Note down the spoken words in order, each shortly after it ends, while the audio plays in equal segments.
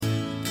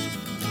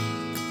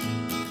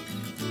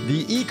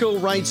The Eco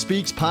Right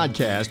Speaks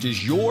podcast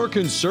is your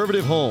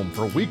conservative home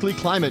for weekly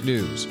climate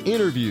news,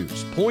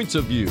 interviews, points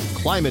of view,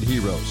 climate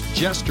heroes,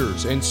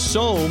 jesters, and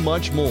so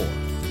much more.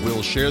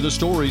 We'll share the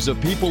stories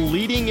of people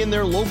leading in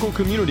their local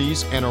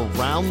communities and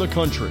around the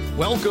country.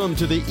 Welcome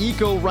to the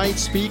Eco Right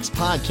Speaks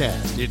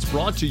podcast. It's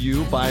brought to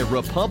you by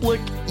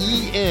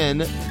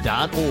republicen.org.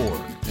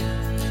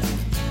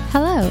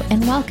 Hello,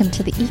 and welcome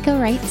to the Eco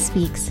Right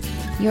Speaks,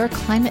 your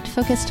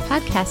climate-focused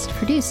podcast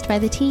produced by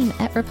the team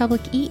at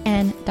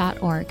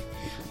republicen.org.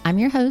 I'm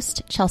your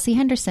host, Chelsea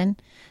Henderson.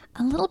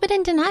 A little bit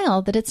in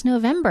denial that it's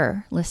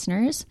November,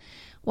 listeners.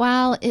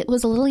 While it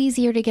was a little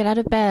easier to get out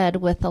of bed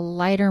with a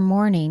lighter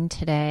morning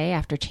today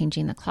after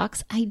changing the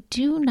clocks, I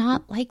do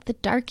not like the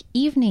dark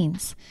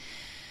evenings.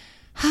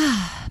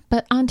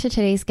 But on to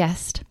today's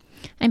guest.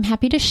 I'm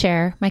happy to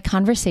share my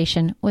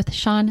conversation with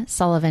Sean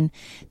Sullivan,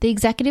 the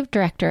Executive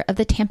Director of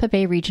the Tampa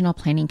Bay Regional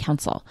Planning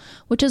Council,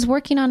 which is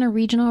working on a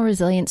regional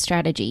resilience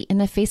strategy in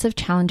the face of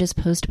challenges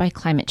posed by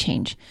climate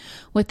change.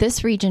 With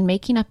this region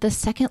making up the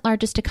second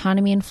largest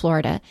economy in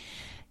Florida,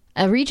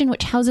 a region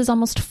which houses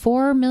almost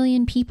 4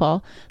 million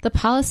people, the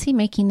policy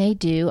making they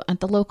do at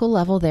the local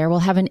level there will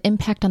have an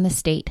impact on the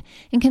state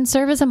and can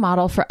serve as a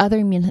model for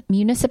other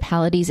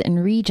municipalities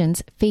and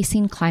regions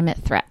facing climate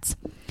threats.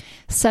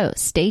 So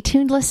stay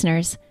tuned,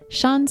 listeners.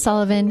 Sean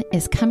Sullivan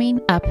is coming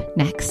up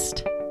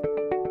next.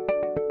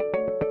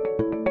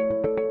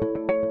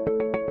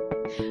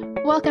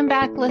 Welcome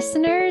back,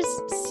 listeners.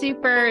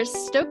 Super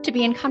stoked to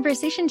be in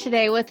conversation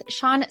today with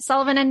Sean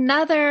Sullivan,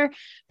 another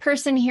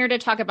person here to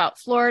talk about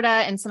Florida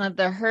and some of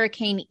the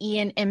Hurricane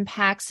Ian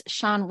impacts.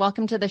 Sean,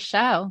 welcome to the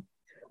show.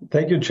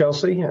 Thank you,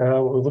 Chelsea. We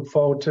look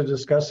forward to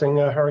discussing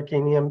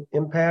Hurricane Ian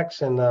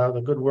impacts and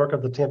the good work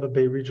of the Tampa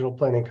Bay Regional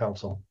Planning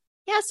Council.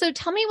 Yeah, so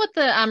tell me what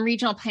the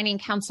Regional Planning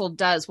Council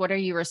does. What are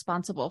you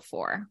responsible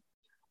for?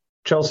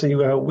 Chelsea,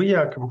 we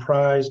are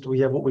comprised, we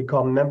have what we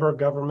call member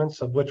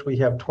governments, of which we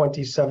have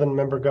 27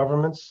 member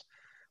governments,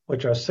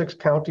 which are 6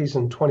 counties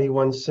and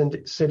 21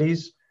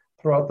 cities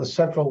throughout the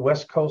central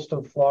west coast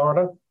of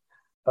Florida.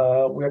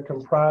 We're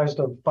comprised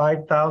of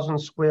 5,000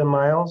 square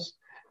miles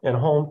and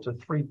home to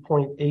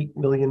 3.8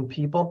 million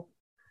people.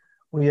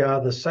 We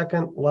are the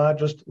second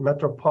largest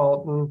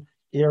metropolitan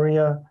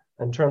area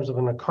in terms of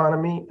an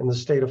economy in the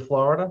state of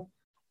Florida.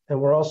 And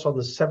we're also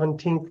the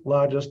 17th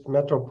largest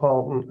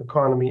metropolitan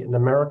economy in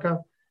America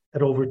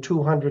at over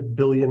 $200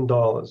 billion.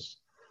 Wow.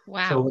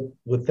 So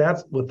with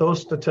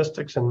those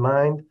statistics in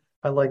mind,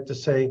 I like to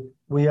say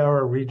we are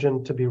a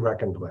region to be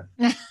reckoned with.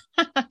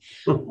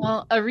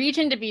 Well, a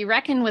region to be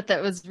reckoned with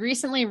that was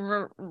recently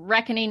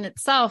reckoning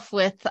itself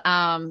with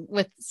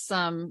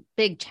some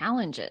big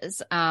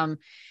challenges. How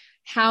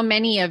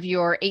many of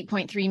your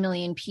 8.3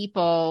 million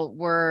people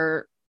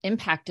were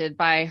impacted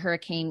by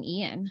Hurricane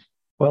Ian?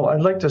 Well,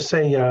 I'd like to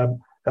say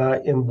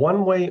in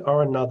one way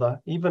or another,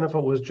 even if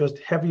it was just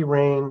heavy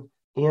rain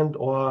and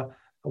or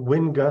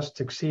wind gusts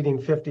exceeding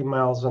 50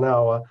 miles an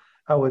hour,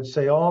 I would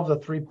say all of the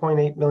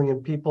 3.8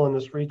 million people in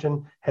this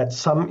region had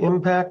some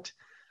impact.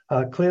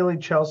 Clearly,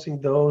 Chelsea,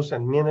 those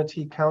in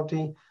Manatee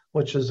County,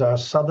 which is our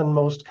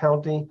southernmost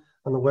county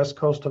on the west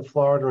coast of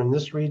Florida in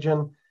this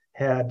region,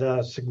 had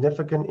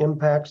significant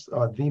impacts,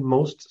 the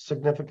most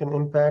significant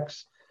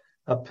impacts.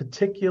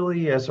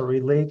 Particularly as it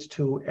relates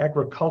to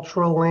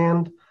agricultural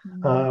land.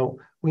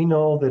 We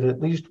know that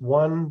at least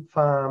one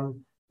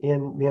farm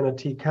in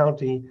Manatee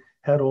County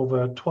had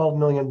over $12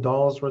 million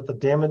worth of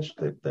damage.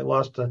 They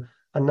lost a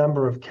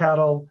number of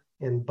cattle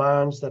and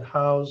barns that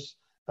house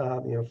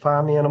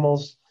farm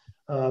animals.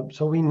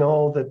 So we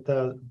know that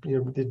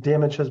the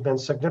damage has been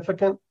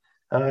significant.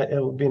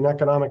 It will be an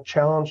economic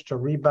challenge to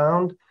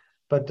rebound,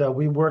 but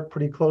we work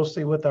pretty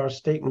closely with our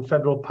state and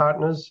federal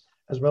partners,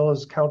 as well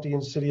as county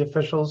and city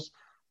officials,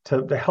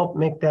 to help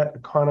make that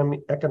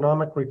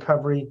economic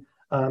recovery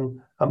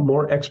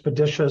more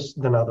expeditious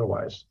than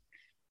otherwise.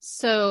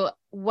 So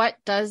what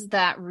does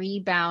that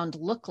rebound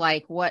look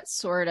like? What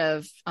sort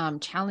of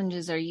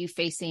challenges are you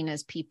facing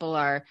as people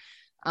are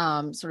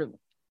sort of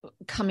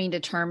coming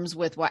to terms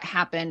with what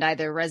happened,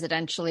 either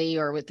residentially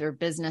or with their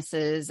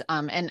businesses?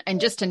 And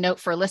just to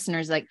note for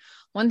listeners, like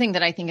one thing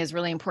that I think is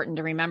really important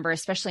to remember,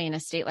 especially in a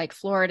state like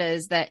Florida,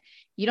 is that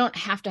you don't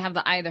have to have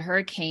the eye of the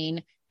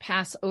hurricane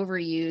pass over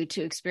you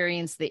to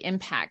experience the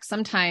impact.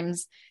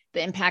 Sometimes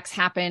the impacts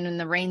happen in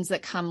the rains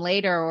that come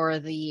later, or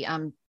the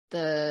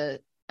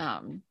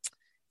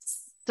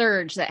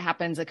surge that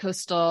happens, a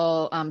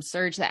coastal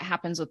surge that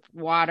happens with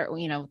water,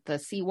 the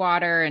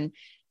seawater. And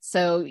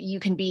so you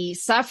can be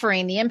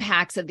suffering the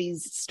impacts of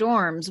these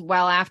storms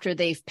well after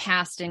they've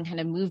passed and kind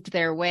of moved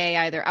their way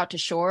either out to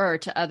shore or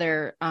to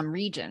other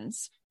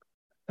regions.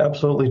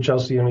 Absolutely,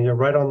 Chelsea. You're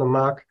right on the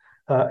mark.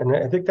 And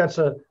I think that's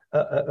a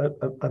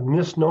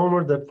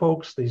misnomer that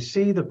folks, they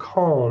see the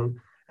cone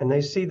and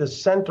they see the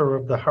center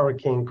of the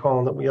hurricane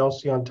cone that we all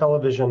see on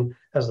television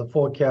as the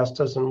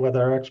forecasters and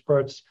weather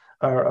experts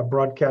are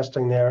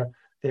broadcasting their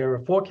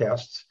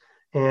forecasts.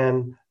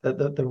 And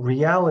the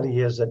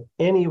reality is that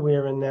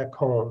anywhere in that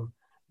cone,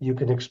 you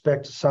can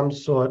expect some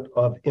sort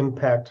of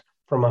impact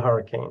from a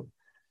hurricane.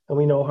 And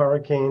we know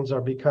hurricanes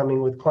are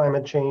becoming, with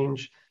climate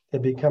change, they're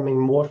becoming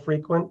more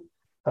frequent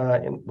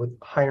and with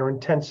higher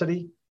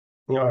intensity.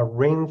 Our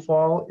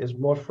rainfall is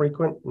more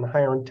frequent and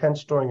higher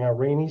intense during our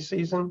rainy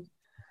season.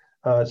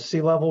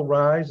 Sea level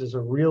rise is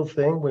a real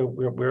thing.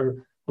 We're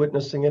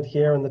witnessing it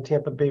here in the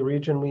Tampa Bay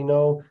region. We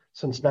know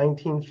since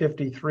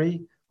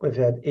 1953, we've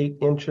had 8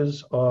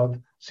 inches of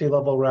sea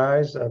level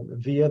rise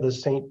via the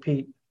St.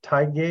 Pete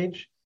tide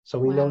gauge. So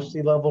we know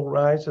sea level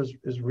rise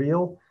is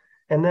real.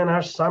 And then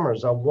our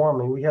summers are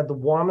warming. We had the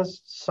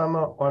warmest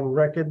summer on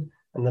record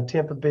in the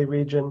Tampa Bay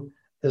region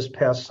this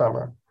past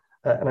summer.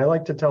 And I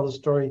like to tell the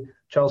story,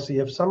 Chelsea,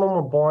 if someone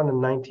were born in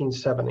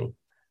 1970,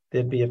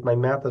 there'd be, if my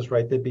math is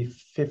right, there'd be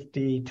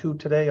 52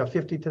 today, or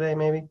 50 today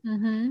maybe.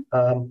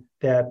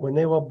 That when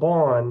they were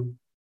born,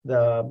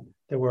 there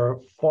were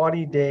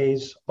 40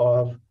 days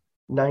of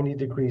 90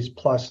 degrees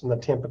plus in the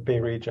Tampa Bay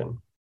region.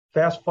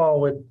 Fast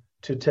forward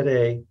to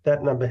today,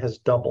 that number has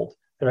doubled.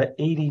 There are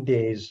 80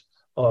 days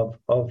of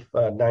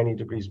 90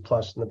 degrees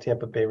plus in the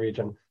Tampa Bay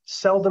region.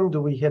 Seldom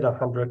do we hit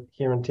 100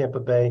 here in Tampa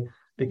Bay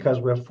because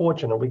we're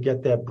fortunate. We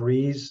get that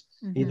breeze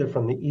either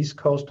from the East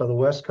Coast or the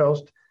West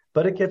Coast,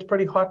 but it gets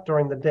pretty hot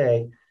during the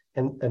day,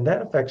 and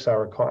that affects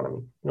our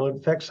economy. It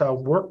affects our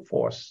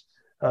workforce,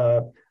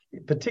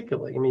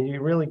 particularly. I mean,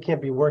 you really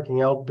can't be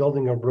working out,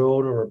 building a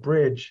road or a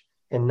bridge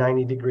in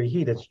 90-degree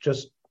heat. It's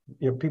just,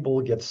 people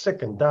will get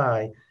sick and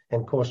die,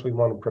 and of course we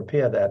want to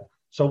prepare that.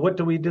 So what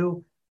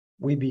do?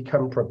 We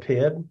become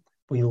prepared.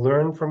 We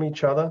learn from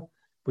each other.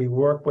 We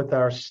work with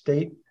our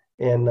state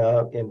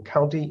and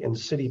county and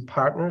city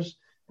partners,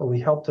 and we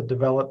help to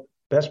develop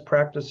best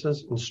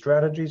practices and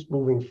strategies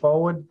moving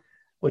forward,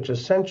 which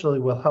essentially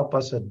will help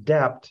us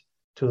adapt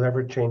to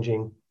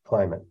ever-changing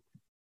climate.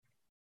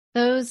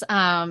 Those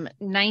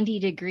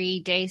 90-degree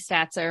day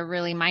stats are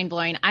really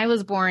mind-blowing. I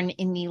was born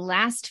in the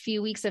last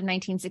few weeks of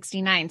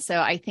 1969, so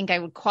I think I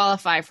would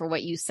qualify for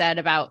what you said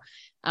about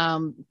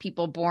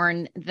people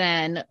born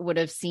then would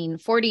have seen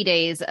 40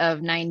 days of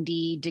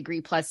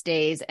 90-degree plus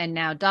days, and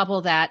now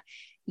double that.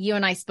 You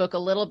and I spoke a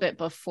little bit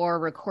before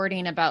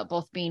recording about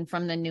both being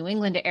from the New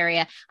England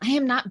area. I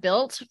am not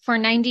built for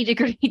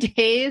 90-degree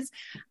days.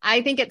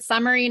 I think it's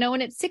summer,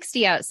 when it's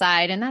 60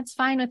 outside, and that's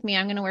fine with me.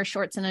 I'm going to wear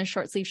shorts and a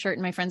short sleeve shirt,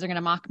 and my friends are going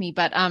to mock me.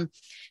 But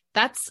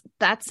that's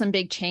some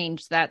big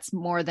change. That's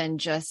more than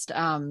just,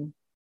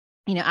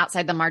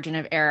 outside the margin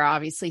of error.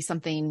 Obviously,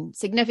 something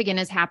significant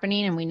is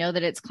happening, and we know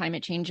that it's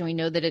climate change, and we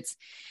know that it's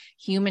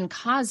human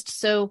caused.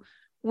 So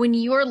when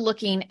you're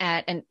looking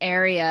at an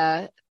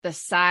area the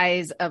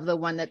size of the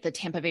one that the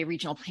Tampa Bay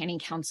Regional Planning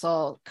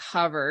Council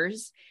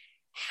covers,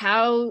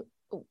 how,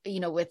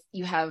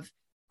 you have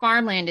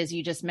farmland, as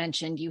you just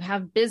mentioned, you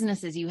have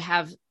businesses, you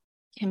have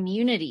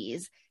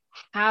communities.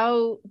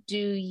 How do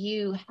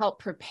you help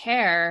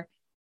prepare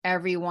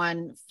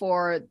everyone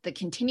for the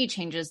continued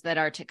changes that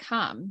are to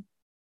come?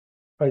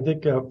 I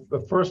think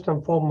first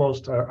and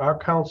foremost, our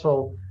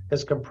council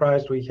is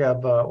comprised, we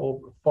have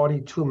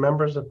 42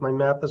 members, if my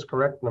math is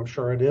correct, and I'm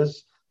sure it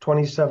is,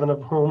 27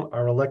 of whom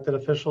are elected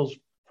officials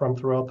from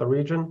throughout the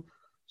region.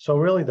 So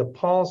really the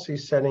policy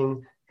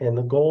setting and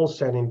the goal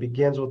setting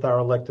begins with our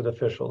elected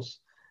officials.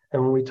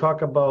 And when we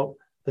talk about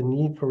the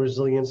need for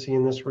resiliency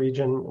in this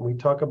region, we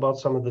talk about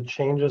some of the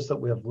changes that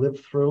we have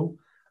lived through,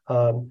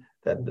 that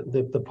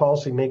the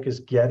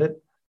policymakers get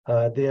it.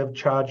 They have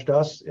charged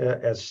us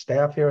as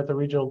staff here at the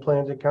Regional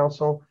Planning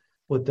Council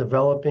with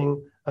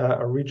developing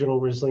a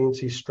regional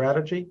resiliency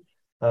strategy.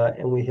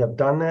 And we have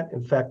done that.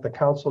 In fact, the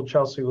council,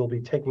 Chelsea, will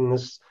be taking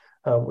this,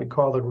 we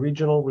call it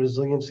Regional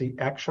Resiliency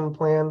Action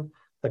Plan.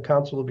 The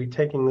council will be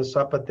taking this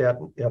up at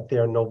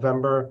their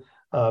November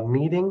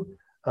meeting.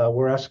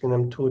 We're asking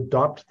them to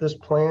adopt this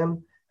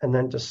plan and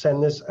then to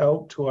send this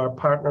out to our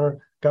partner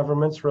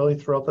governments really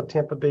throughout the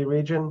Tampa Bay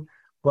region.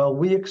 While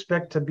we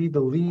expect to be the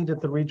lead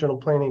at the Regional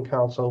Planning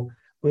Council,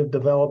 we've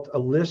developed a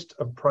list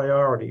of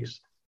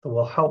priorities that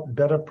will help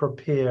better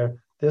prepare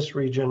this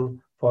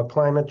region for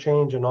climate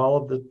change and all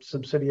of the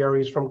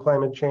subsidiaries from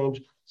climate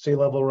change, sea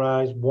level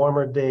rise,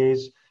 warmer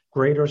days,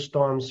 greater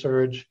storm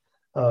surge,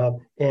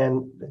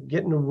 and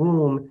get in a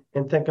room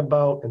and think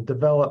about and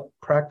develop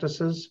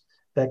practices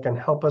that can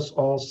help us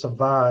all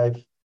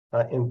survive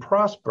and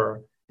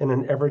prosper in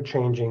an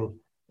ever-changing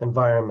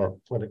environment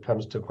when it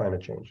comes to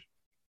climate change.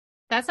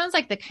 That sounds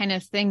like the kind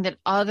of thing that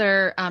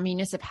other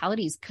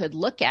municipalities could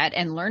look at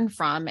and learn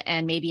from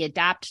and maybe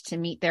adapt to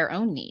meet their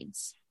own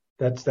needs.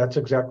 That's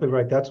exactly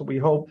right. That's what we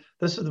hope.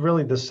 This is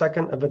really the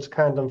second of its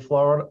kind in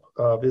Florida.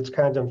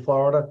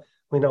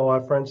 We know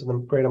our friends in the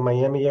greater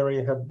Miami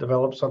area have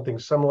developed something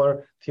similar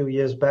a few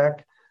years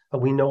back.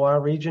 We know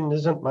our region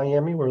isn't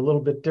Miami. We're a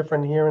little bit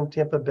different here in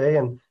Tampa Bay,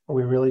 and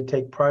we really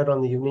take pride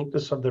on the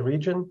uniqueness of the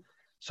region.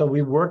 So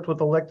we worked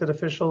with elected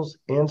officials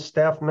and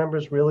staff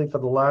members really for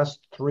the last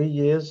 3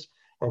 years,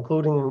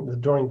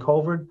 including during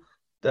COVID,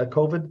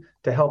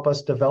 to help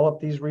us develop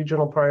these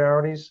regional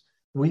priorities.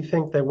 We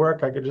think they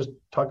work. I could just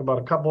talk about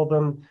a couple of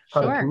them, how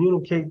to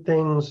communicate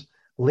things,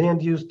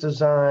 land use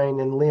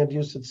design and land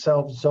use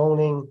itself,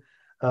 zoning,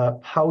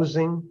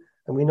 housing.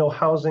 And we know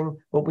housing,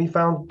 what we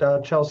found,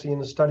 Chelsea, in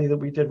the study that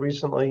we did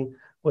recently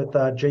with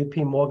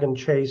JP Morgan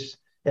Chase,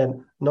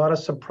 and not a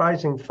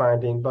surprising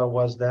finding, but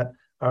was that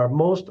our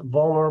most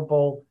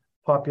vulnerable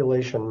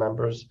population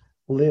members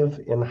live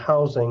in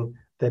housing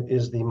that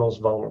is the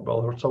most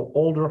vulnerable. So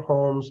older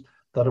homes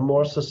that are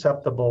more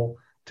susceptible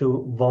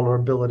to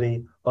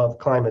vulnerability of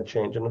climate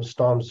change and of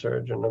storm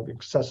surge and of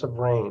excessive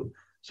rain.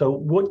 So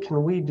what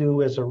can we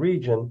do as a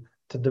region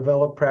to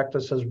develop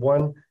practices,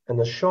 one, in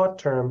the short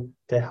term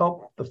to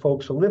help the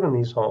folks who live in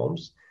these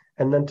homes,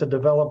 and then to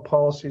develop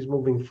policies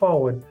moving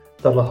forward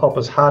that'll help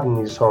us harden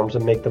these homes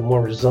and make them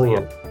more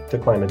resilient to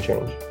climate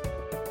change.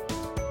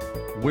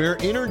 We're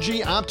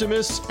energy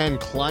optimists and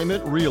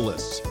climate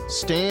realists.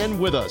 Stand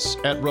with us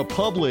at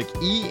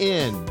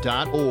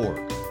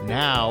republicen.org.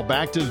 Now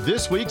back to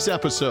this week's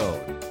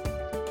episode.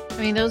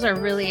 I mean, those are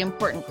really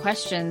important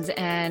questions,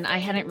 and I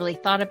hadn't really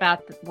thought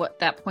about what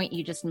that point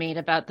you just made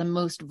about the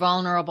most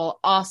vulnerable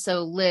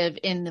also live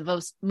in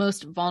the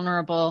most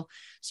vulnerable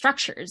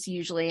structures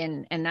usually,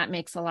 and that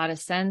makes a lot of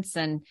sense.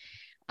 And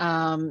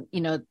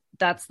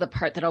that's the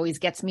part that always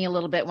gets me a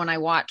little bit when I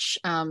watch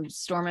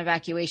storm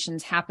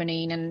evacuations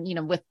happening,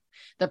 and with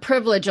the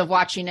privilege of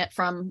watching it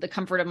from the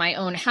comfort of my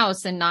own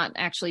house and not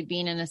actually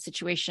being in a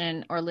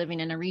situation or living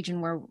in a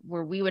region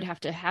where we would have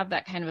to have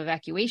that kind of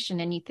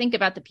evacuation. And you think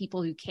about the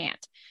people who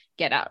can't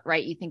get out,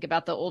 right? You think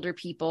about the older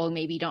people who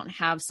maybe don't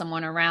have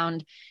someone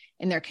around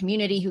in their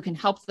community who can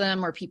help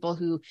them, or people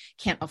who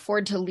can't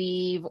afford to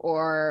leave,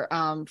 or,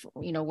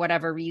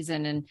 whatever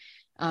reason. And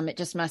it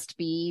just must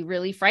be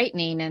really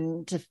frightening,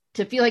 and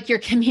to feel like your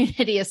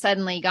community is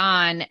suddenly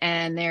gone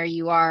and there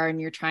you are, and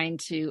you're trying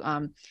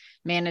to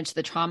manage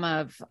the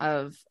trauma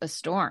of a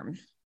storm.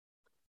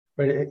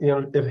 Right.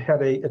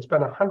 It's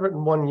been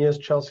 101 years,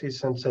 Chelsea,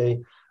 since a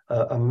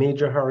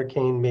major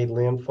hurricane made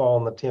landfall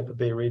in the Tampa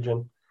Bay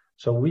region.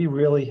 So we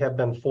really have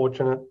been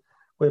fortunate.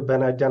 We've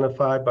been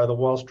identified by the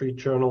Wall Street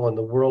Journal and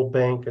the World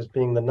Bank as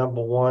being the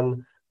number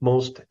one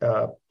most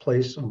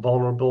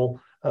vulnerable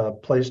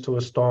place to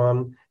a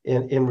storm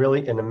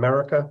in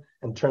America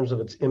in terms of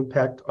its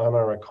impact on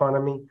our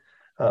economy.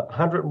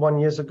 101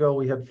 years ago,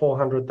 we had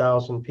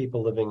 400,000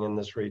 people living in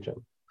this region.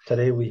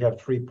 Today, we have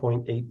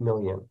 3.8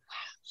 million.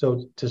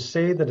 So to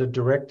say that a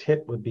direct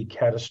hit would be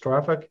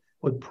catastrophic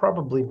would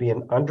probably be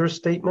an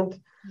understatement.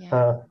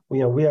 Yeah.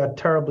 We are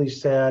terribly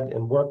sad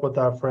and work with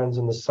our friends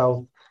in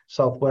the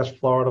Southwest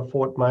Florida,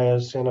 Fort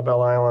Myers,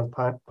 Sanibel Island,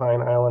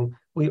 Pine Island.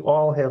 We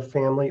all have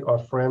family or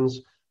friends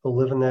who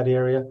live in that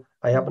area.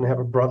 I happen to have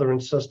a brother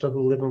and sister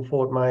who live in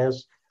Fort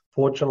Myers.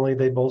 Fortunately,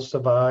 they both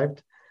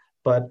survived.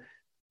 But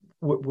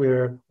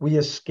we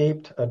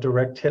escaped a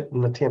direct hit in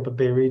the Tampa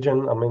Bay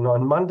region. I mean,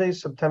 on Monday,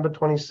 September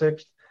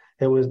 26th,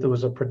 there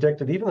was a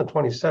predicted, even the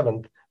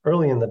 27th,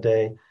 early in the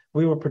day,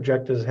 we were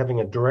projected as having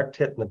a direct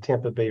hit in the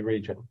Tampa Bay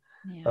region.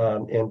 Yeah.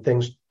 And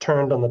things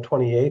turned on the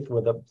 28th,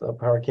 where the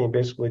hurricane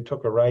basically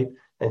took a right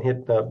and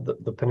hit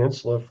the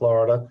peninsula of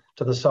Florida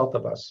to the south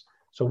of us.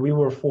 So we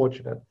were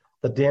fortunate.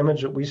 The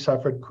damage that we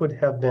suffered could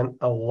have been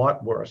a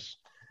lot worse.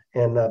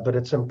 But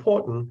it's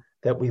important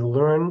that we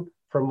learn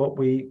from what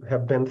we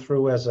have been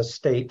through as a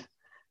state,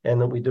 and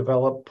that we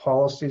develop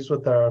policies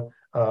with our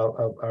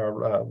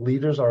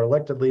leaders, our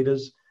elected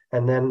leaders,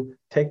 and then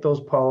take those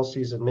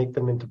policies and make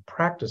them into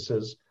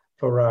practices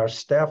for our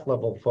staff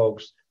level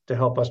folks to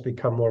help us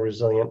become more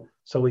resilient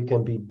so we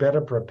can be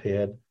better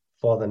prepared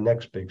for the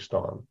next big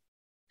storm.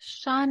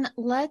 Sean,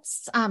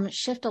 let's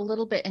shift a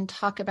little bit and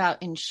talk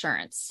about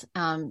insurance.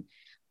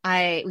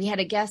 We had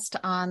a guest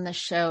on the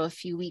show a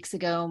few weeks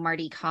ago,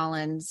 Marty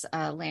Collins,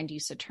 land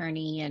use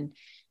attorney, and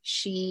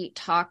she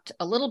talked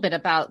a little bit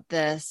about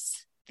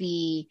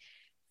the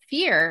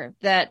fear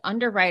that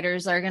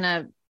underwriters are going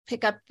to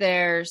pick up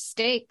their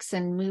stakes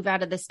and move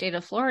out of the state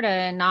of Florida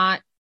and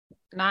not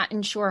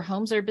insure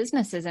homes or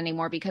businesses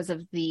anymore because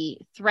of the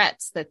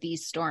threats that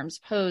these storms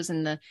pose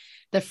and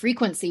the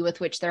frequency with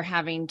which they're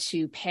having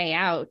to pay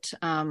out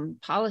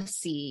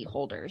policy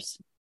holders.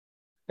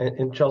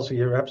 And Chelsea,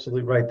 you're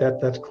absolutely right.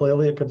 That's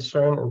clearly a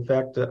concern. In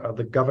fact,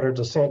 the Governor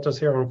DeSantis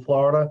here in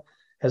Florida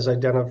has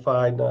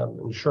identified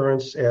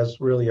insurance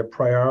as really a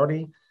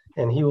priority,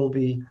 and he will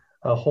be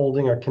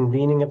holding or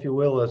convening, if you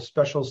will, a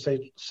special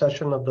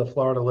session of the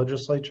Florida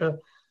legislature,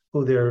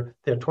 who their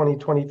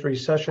 2023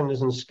 session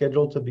isn't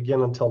scheduled to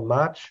begin until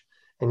March,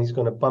 and he's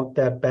going to bump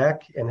that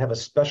back and have a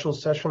special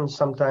session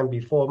sometime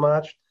before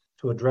March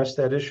to address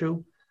that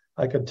issue.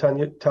 I could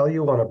tell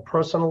you on a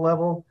personal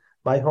level,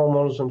 my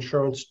homeowner's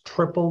insurance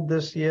tripled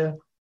this year.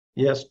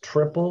 Yes,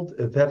 tripled.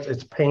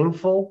 It's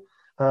painful.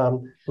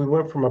 We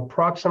went from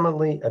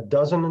approximately a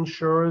dozen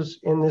insurers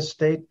in this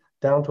state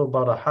down to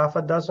about a half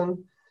a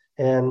dozen.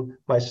 And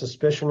my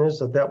suspicion is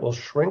that will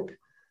shrink.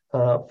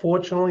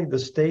 Fortunately, the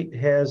state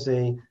has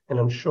an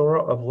insurer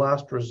of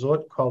last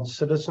resort called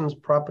Citizens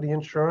Property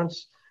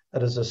Insurance.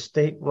 That is a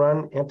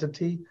state-run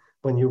entity.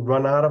 When you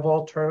run out of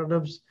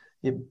alternatives,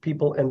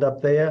 people end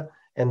up there.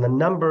 And the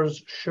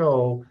numbers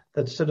show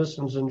that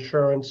Citizens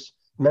Insurance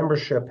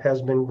membership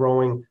has been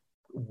growing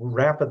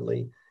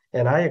rapidly.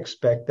 And I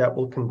expect that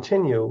will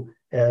continue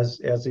as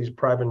these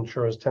private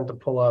insurers tend to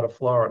pull out of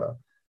Florida.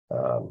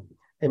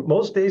 And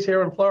most days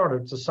here in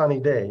Florida, it's a sunny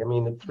day. I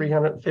mean,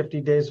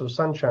 350 days of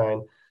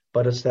sunshine,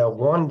 but it's that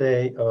one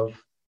day of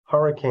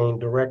hurricane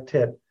direct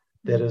hit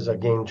that is a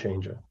game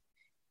changer.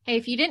 Hey,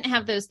 if you didn't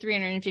have those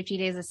 350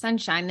 days of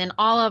sunshine, then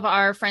all of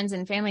our friends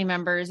and family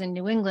members in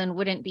New England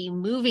wouldn't be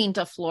moving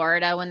to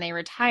Florida when they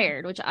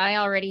retired, which I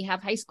already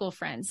have high school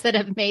friends that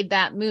have made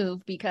that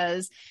move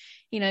because,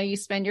 you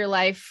spend your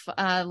life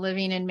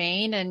living in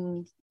Maine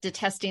and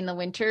detesting the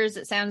winters.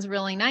 It sounds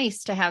really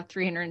nice to have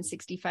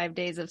 365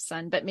 days of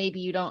sun, but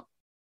maybe you don't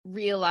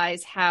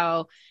realize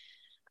how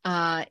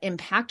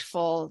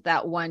impactful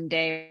that one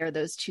day or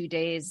those 2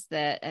 days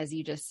that, as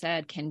you just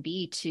said, can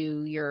be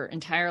to your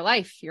entire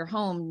life, your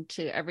home,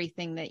 to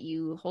everything that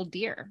you hold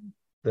dear.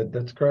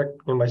 That's correct.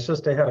 And my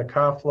sister had a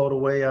car float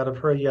away out of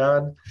her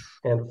yard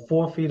and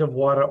 4 feet of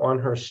water on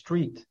her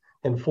street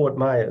in Fort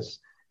Myers.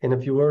 And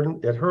if you were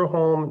at her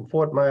home in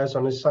Fort Myers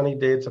on a sunny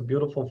day, it's a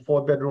beautiful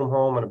 4-bedroom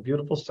home and a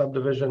beautiful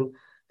subdivision.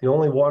 The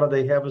only water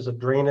they have is a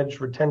drainage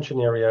retention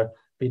area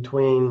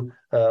between,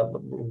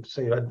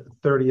 say,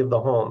 30 of the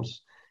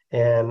homes.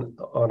 And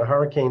on a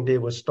hurricane day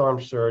with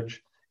storm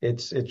surge,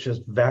 it's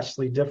just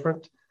vastly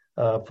different.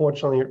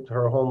 Fortunately,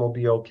 her home will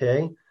be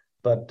okay.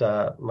 But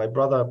my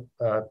brother,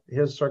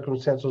 his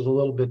circumstance was a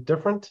little bit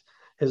different.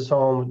 His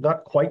home,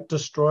 not quite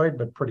destroyed,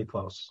 but pretty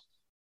close.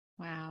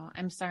 Wow.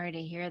 I'm sorry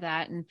to hear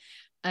that. And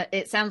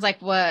it sounds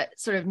like what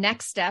sort of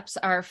next steps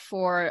are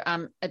for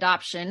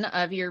adoption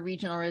of your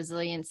regional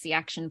resiliency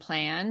action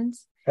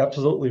plans.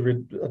 Absolutely.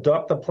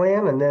 Adopt the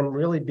plan and then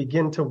really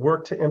begin to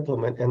work to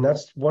implement. And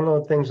that's one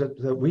of the things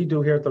that we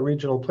do here at the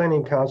Regional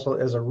Planning Council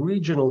as a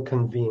regional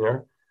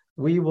convener.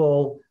 We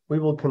will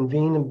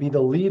convene and be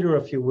the leader,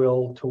 if you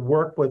will, to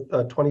work with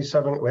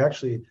 27. We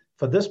actually,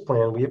 for this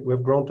plan,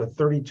 we've grown to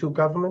 32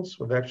 governments.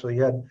 We've actually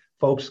had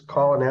folks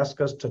call and ask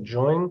us to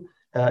join,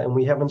 and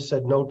we haven't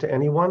said no to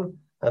anyone.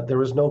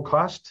 There is no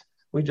cost.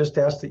 We just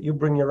ask that you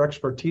bring your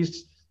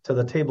expertise to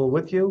the table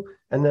with you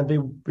and then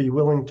be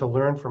willing to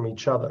learn from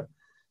each other.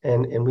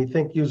 And we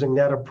think using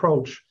that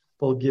approach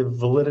will give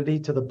validity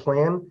to the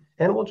plan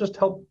and will just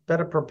help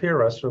better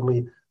prepare us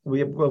when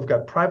we've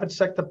got private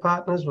sector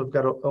partners. We've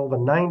got over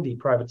 90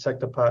 private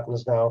sector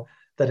partners now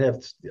that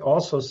have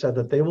also said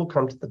that they will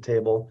come to the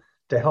table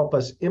to help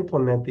us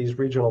implement these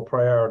regional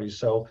priorities.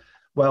 So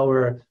while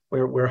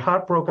we're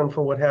heartbroken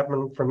for what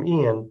happened from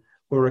Ian,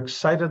 we're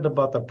excited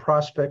about the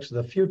prospects of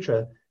the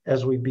future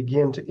as we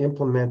begin to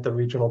implement the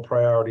regional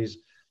priorities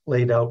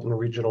laid out in the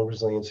Regional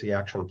Resiliency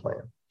Action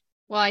Plan.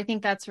 Well, I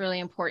think that's really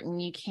important.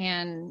 We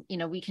can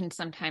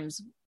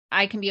sometimes,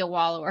 I can be a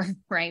wallower,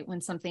 right,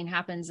 when something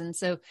happens. And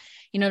so,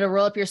 to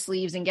roll up your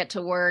sleeves and get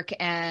to work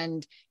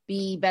and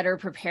be better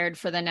prepared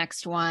for the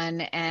next one.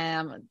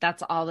 And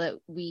that's all that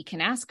we can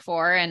ask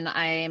for. And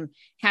I'm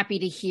happy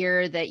to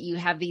hear that you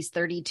have these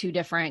 32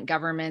 different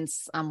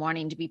governments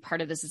wanting to be part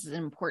of this. This is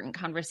an important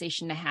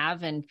conversation to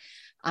have. And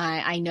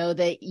I know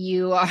that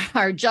you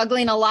are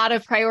juggling a lot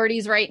of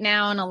priorities right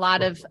now and a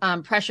lot of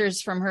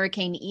pressures from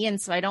Hurricane Ian.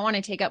 So I don't want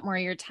to take up more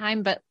of your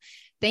time, but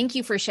thank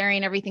you for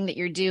sharing everything that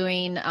you're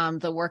doing,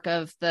 the work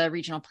of the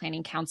Regional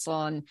Planning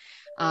Council. And,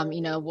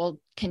 we'll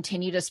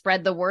continue to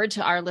spread the word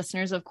to our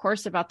listeners, of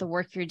course, about the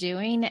work you're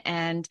doing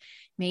and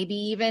maybe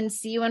even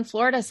see you in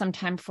Florida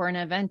sometime for an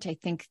event. I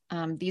think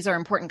these are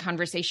important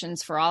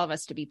conversations for all of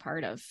us to be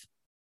part of.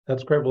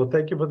 That's great. Well,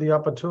 thank you for the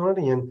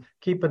opportunity. And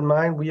keep in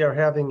mind, we are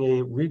having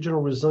a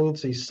Regional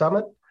Resiliency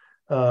Summit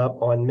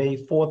on May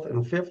 4th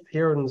and 5th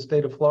here in the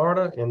state of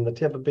Florida in the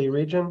Tampa Bay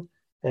region.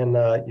 And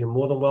you're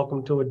more than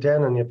welcome to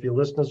attend. And if your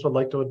listeners would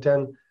like to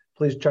attend,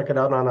 please check it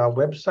out on our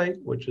website,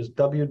 which is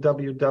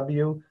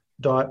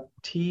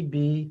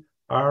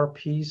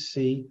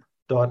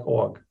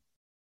www.tbrpc.org.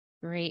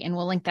 Great. And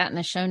we'll link that in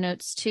the show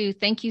notes too.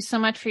 Thank you so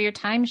much for your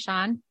time,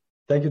 Sean.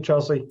 Thank you,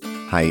 Chelsea.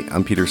 Hi,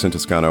 I'm Peter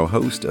Santoscano,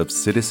 host of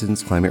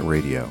Citizens Climate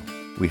Radio.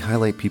 We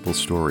highlight people's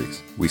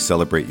stories, we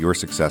celebrate your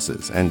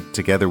successes, and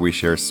together we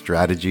share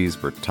strategies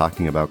for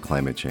talking about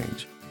climate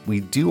change. We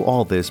do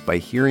all this by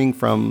hearing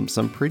from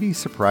some pretty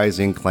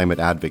surprising climate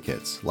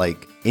advocates,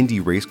 like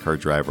indie race car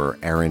driver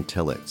Aaron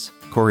Tillitz,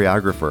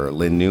 choreographer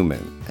Lynn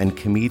Newman, and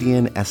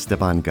comedian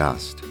Esteban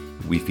Gast.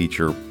 We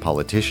feature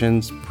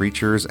politicians,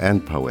 preachers,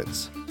 and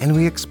poets. And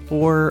we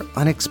explore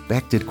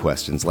unexpected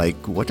questions like,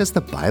 what does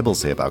the Bible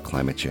say about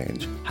climate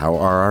change? How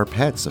are our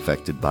pets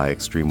affected by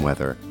extreme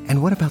weather?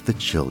 And what about the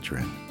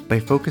children? By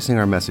focusing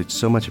our message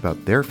so much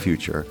about their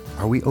future,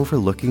 are we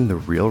overlooking the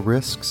real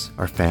risks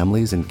our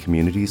families and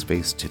communities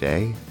face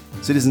today?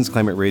 Citizens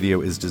Climate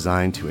Radio is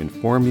designed to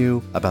inform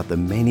you about the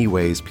many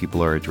ways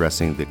people are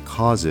addressing the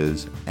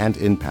causes and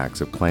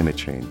impacts of climate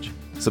change.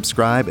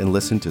 Subscribe and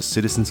listen to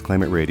Citizens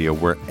Climate Radio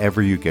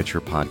wherever you get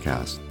your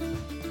podcast.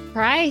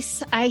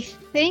 Bryce, I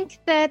think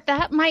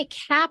that might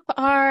cap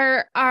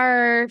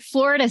our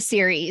Florida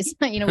series.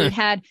 We've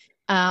had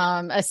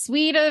a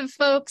suite of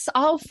folks,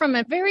 all from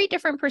a very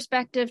different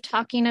perspective,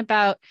 talking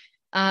about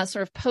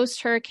sort of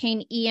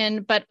post-Hurricane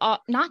Ian, but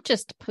not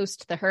just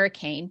post the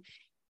hurricane,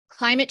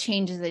 climate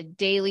change is a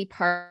daily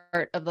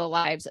part of the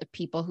lives of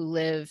people who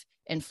live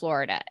in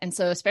Florida. And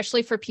so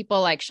especially for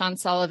people like Sean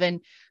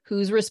Sullivan,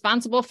 who's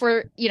responsible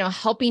for,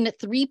 helping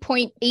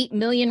 3.8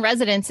 million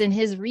residents in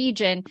his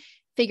region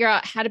figure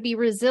out how to be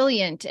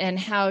resilient and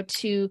how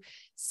to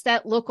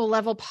set local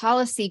level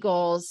policy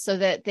goals so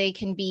that they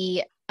can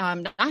be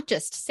not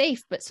just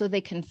safe, but so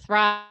they can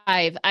thrive.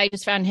 I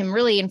just found him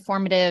really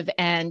informative.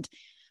 And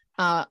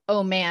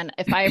oh man,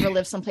 if I ever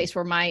lived someplace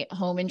where my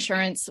home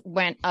insurance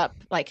went up,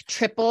 like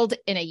tripled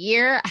in a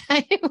year,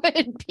 I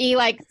would be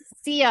like,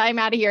 see ya, I'm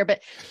out of here.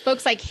 But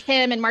folks like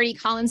him and Marty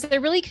Collins, they're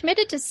really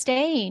committed to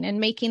staying and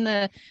making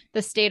the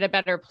state a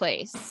better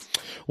place.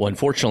 Well,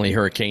 unfortunately,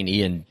 Hurricane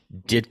Ian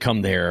did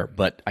come there,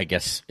 but I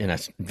guess in a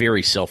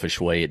very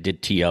selfish way, it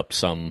did tee up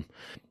some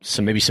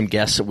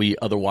guests that we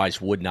otherwise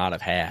would not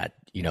have had,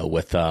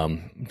 with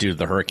due to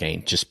the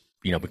hurricane, just,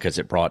 because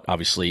it brought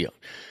obviously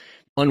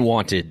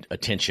unwanted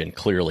attention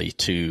clearly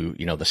to,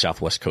 the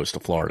southwest coast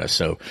of Florida.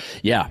 So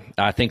yeah,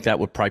 I think that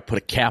would probably put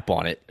a cap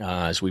on it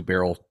as we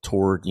barrel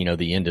toward,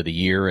 the end of the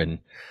year, and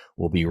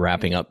we'll be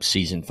wrapping up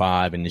season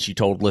 5. And as you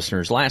told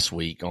listeners last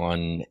week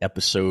on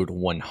episode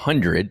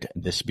 100,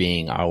 this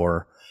being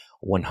our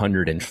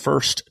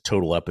 101st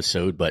total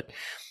episode, but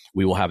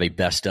we will have a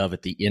best of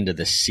at the end of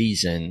the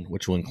season,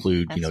 which will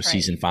include,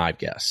 season 5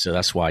 guests. So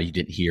that's why you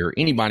didn't hear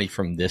anybody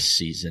from this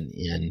season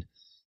in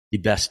the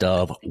best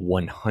of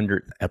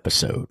 100th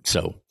episode.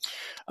 So,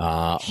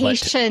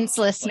 patience,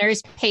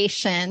 listeners,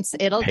 patience.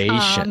 It'll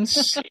come.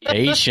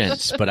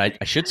 Patience. But I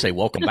should say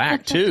welcome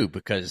back too,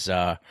 because,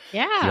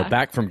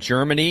 back from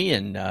Germany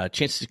and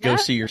chance to go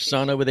see your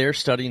son over there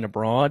studying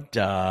abroad.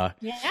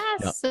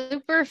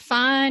 Super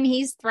fun.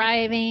 He's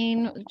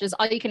thriving, which is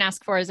all you can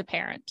ask for as a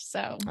parent.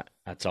 So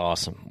that's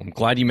awesome. I'm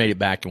glad you made it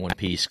back in one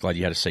piece. Glad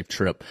you had a safe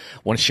trip.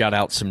 Want to shout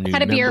out some new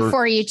Had a beer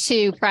for you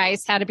too,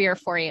 Price. Had a beer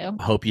for you.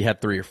 I hope you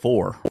had 3 or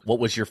 4. What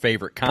was your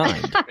favorite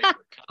kind?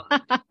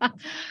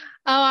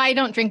 Oh, I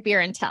don't drink beer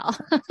and tell.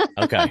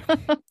 Okay.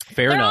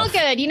 Fair enough.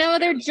 They're all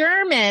good. They're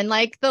German.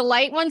 Like the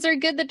light ones are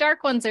good. The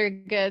dark ones are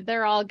good.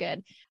 They're all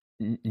good.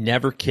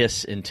 Never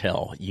kiss and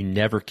tell. You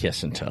never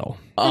kiss and tell.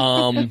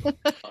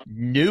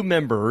 New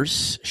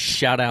members,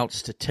 shout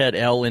outs to Ted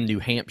L. in New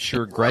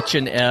Hampshire,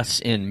 Gretchen S.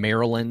 in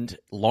Maryland,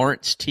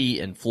 Lawrence T.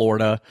 in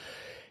Florida,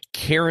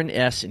 Karen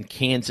S. in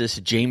Kansas,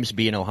 James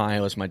B. in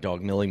Ohio, as my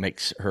dog Millie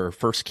makes her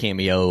first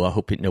cameo. I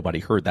hope nobody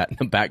heard that in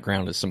the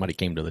background as somebody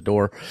came to the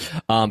door.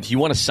 If you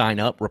want to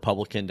sign up,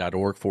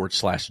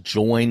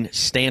 republican.org/join.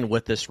 Stand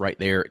with us right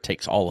there. It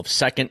takes all of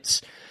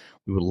seconds.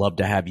 We would love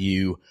to have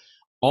you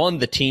on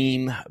the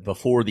team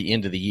before the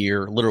end of the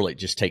year. Literally, it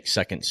just takes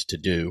seconds to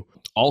do.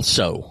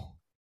 Also,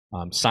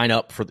 sign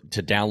up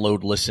to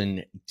download,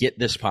 listen, get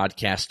this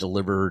podcast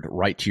delivered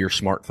right to your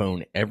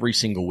smartphone every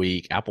single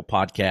week. Apple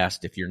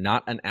Podcast. If you're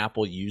not an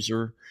Apple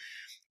user,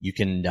 you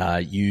can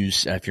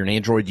use, if you're an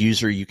Android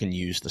user, you can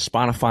use the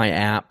Spotify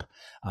app.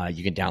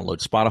 You can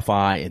download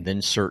Spotify and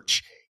then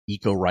search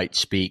Eco Right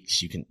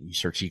Speaks. You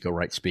search Eco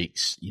Right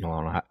Speaks,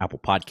 on Apple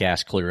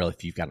Podcast. Clearly,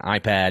 if you've got an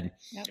iPad,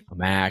 a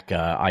Mac,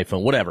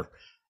 iPhone, whatever.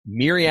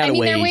 Myriad of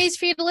ways. There are ways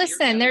for you to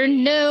listen. There are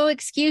no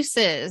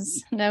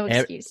excuses. No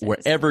excuses.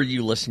 Wherever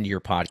you listen to your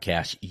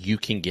podcast, you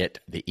can get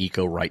the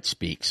Eco Right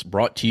Speaks,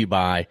 brought to you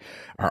by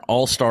our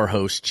all-star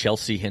host,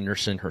 Chelsea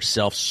Henderson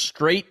herself,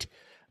 straight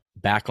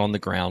back on the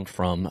ground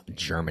from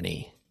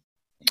Germany.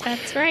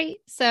 That's right.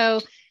 So,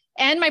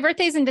 and my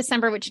birthday's in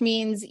December, which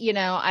means,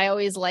 I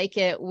always like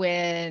it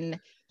when,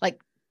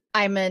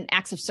 I'm an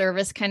acts of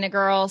service kind of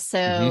girl.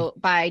 So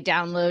by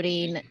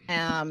downloading,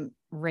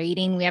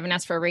 rating, we haven't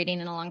asked for a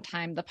rating in a long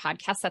time, the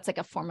podcast, that's like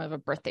a form of a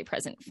birthday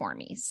present for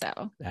me. So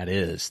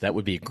that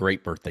would be a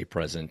great birthday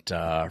present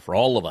for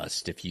all of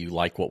us if you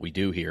like what we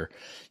do here.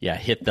 Yeah,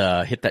 hit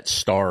that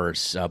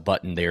stars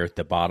button there at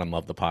the bottom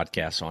of the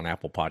podcast on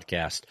Apple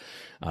Podcast.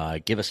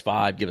 Give us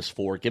 5, give us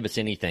 4, give us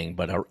anything,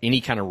 but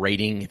any kind of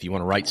rating. If you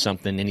want to write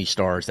something, any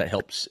stars, that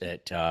helps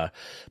it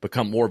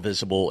become more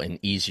visible and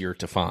easier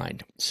to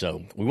find.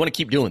 So we want to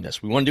keep doing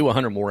this. We want to do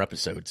 100 more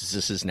episodes.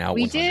 This is now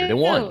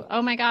 101. Do.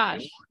 Oh my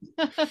gosh.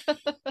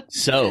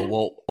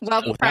 So,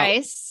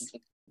 Price,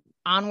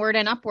 onward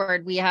and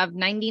upward. We have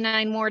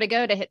 99 more to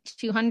go to hit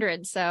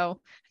 200.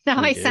 So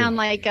now I sound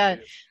like a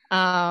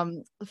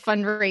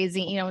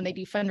fundraising, when they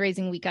do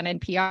fundraising week on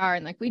NPR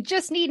and we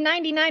just need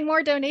 99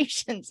 more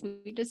donations.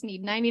 We just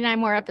need 99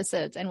 more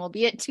episodes and we'll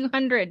be at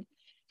 200.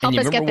 Help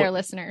us get there,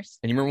 listeners.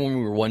 And you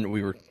remember when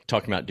we were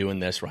talking about doing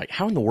this, right?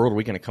 How in the world are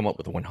we going to come up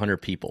with 100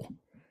 people?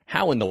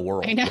 How in the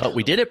world? But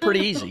we did it pretty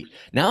easy.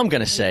 Now I'm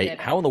going to say,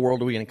 how in the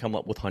world are we going to come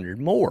up with 100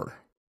 more?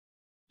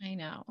 I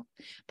know.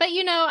 But,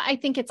 I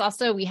think it's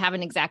also, we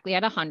haven't exactly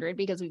at 100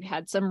 because we've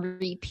had some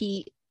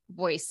repeat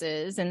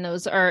voices and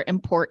those are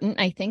important.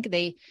 I think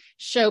they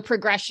show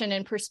progression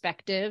and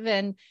perspective.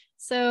 And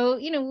so,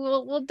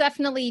 we'll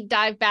definitely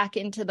dive back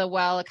into the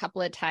well a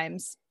couple of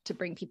times to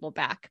bring people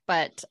back.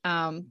 But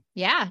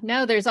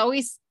there's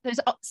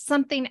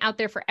something out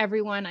there for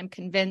everyone. I'm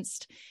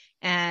convinced.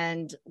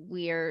 And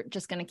we're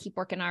just going to keep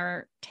working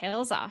our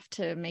tails off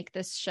to make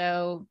this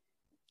show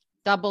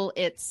double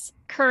its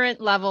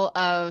current level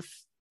of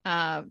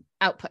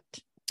output.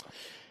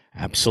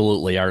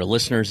 Absolutely. Our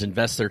listeners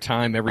invest their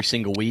time every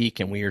single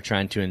week, and we are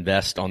trying to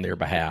invest on their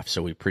behalf.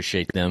 So we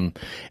appreciate them.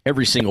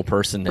 Every single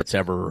person that's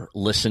ever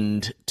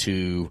listened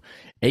to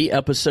a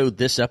episode,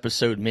 this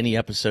episode, many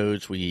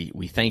episodes, we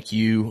thank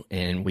you,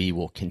 and we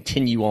will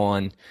continue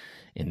on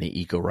in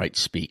the Eco-Right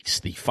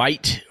Speaks, the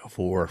fight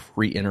for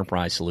free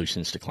enterprise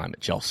solutions to climate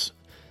change.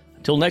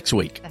 Until next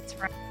week. That's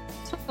right.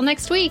 Until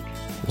next week.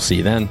 We'll see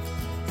you then.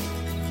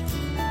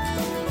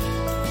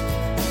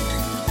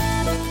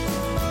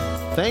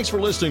 Thanks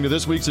for listening to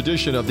this week's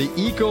edition of the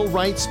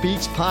Eco-Right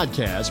Speaks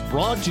podcast,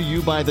 brought to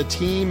you by the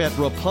team at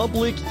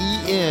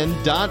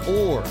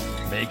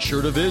republicen.org. Make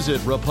sure to visit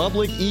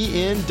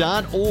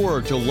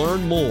republicen.org to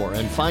learn more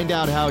and find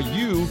out how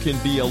you can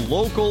be a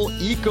local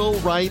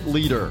Eco-Right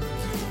leader.